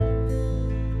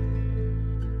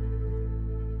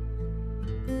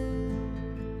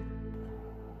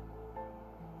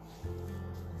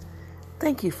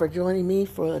Thank you for joining me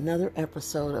for another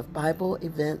episode of Bible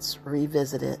Events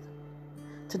Revisited.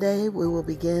 Today we will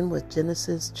begin with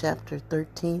Genesis chapter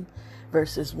 13,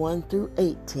 verses 1 through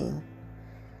 18.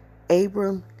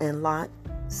 Abram and Lot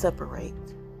Separate.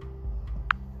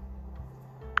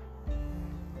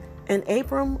 And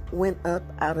Abram went up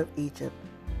out of Egypt,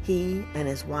 he and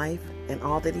his wife and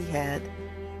all that he had,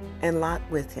 and Lot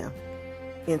with him,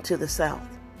 into the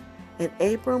south. And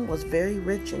Abram was very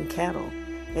rich in cattle,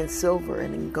 in silver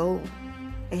and in gold.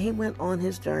 And he went on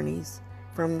his journeys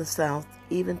from the south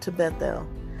even to Bethel,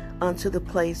 unto the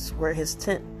place where his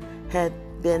tent had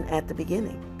been at the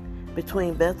beginning,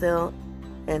 between Bethel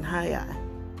and Hai,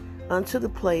 unto the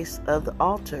place of the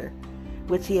altar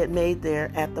which he had made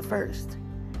there at the first.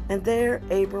 And there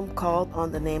Abram called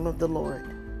on the name of the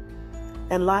Lord.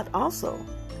 And Lot also,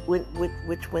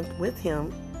 which went with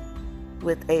him,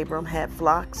 with Abram, had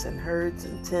flocks and herds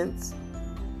and tents.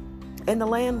 And the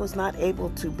land was not able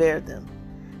to bear them,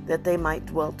 that they might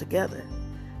dwell together,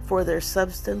 for their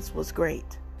substance was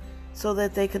great, so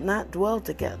that they could not dwell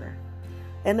together.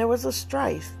 And there was a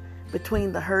strife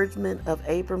between the herdsmen of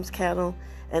Abram's cattle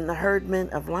and the herdmen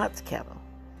of Lot's cattle.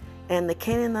 And the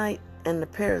Canaanite and the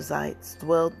Perizzites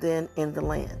dwelled then in the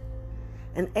land.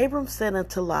 And Abram said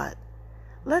unto Lot,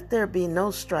 Let there be no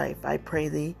strife, I pray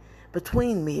thee,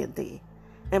 between me and thee,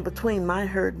 and between my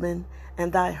herdmen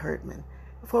and thy herdmen,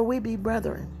 for we be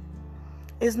brethren.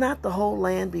 Is not the whole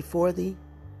land before thee?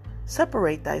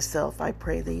 Separate thyself, I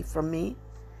pray thee, from me.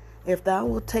 If thou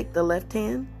wilt take the left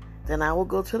hand, then I will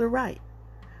go to the right.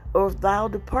 Or if thou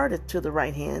departest to the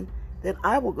right hand, then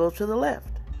I will go to the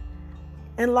left.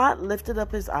 And Lot lifted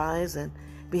up his eyes and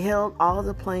beheld all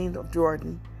the plain of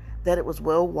Jordan, that it was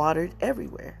well watered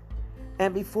everywhere.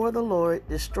 And before the Lord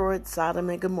destroyed Sodom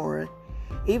and Gomorrah,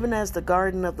 even as the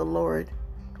garden of the Lord,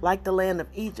 like the land of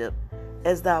Egypt,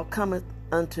 as thou comest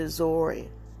unto Zoar.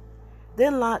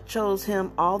 Then Lot chose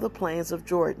him all the plains of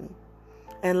Jordan,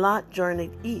 and Lot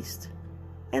journeyed east,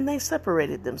 and they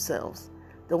separated themselves,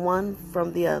 the one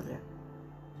from the other.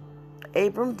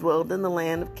 Abram dwelled in the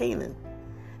land of Canaan,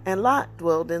 and Lot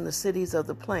dwelled in the cities of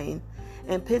the plain,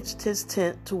 and pitched his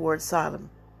tent toward Sodom.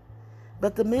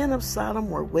 But the men of Sodom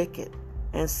were wicked,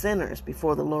 and sinners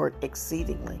before the Lord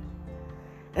exceedingly.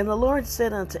 And the Lord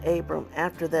said unto Abram,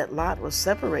 after that Lot was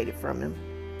separated from him,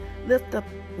 Lift up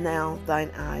now thine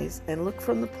eyes, and look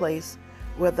from the place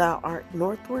where thou art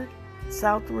northward,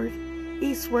 southward,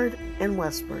 eastward, and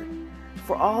westward.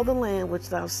 For all the land which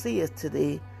thou seest to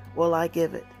thee will I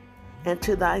give it, and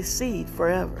to thy seed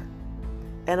forever.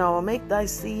 And I will make thy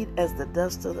seed as the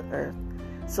dust of the earth,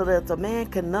 so that if a man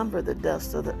can number the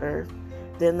dust of the earth,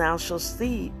 then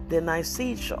thy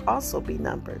seed shall also be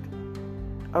numbered.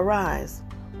 Arise,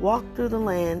 walk through the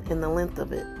land in the length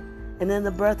of it, and in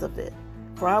the breadth of it,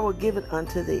 for I will give it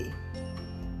unto thee.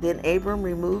 Then Abram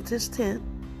removed his tent,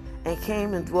 and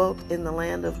came and dwelt in the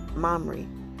land of Mamre,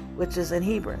 which is in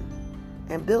Hebron,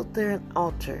 and built there an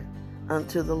altar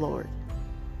unto the Lord.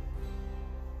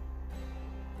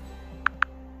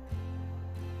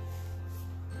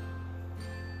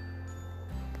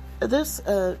 This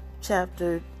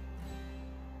chapter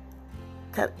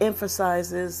kind of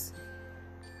emphasizes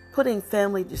putting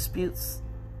family disputes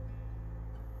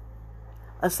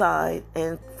aside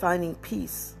and finding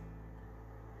peace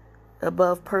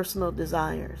above personal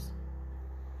desires.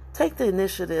 Take the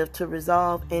initiative to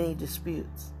resolve any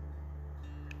disputes.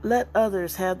 Let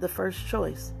others have the first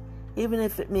choice, even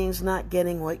if it means not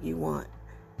getting what you want,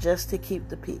 just to keep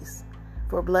the peace.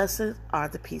 For blessed are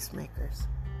the peacemakers.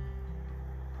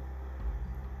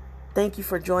 Thank you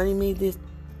for joining me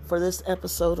for this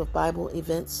episode of Bible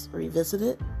Events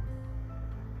Revisited.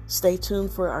 Stay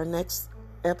tuned for our next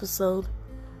episode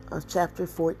of chapter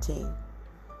 14.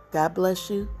 God bless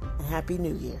you and Happy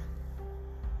New Year.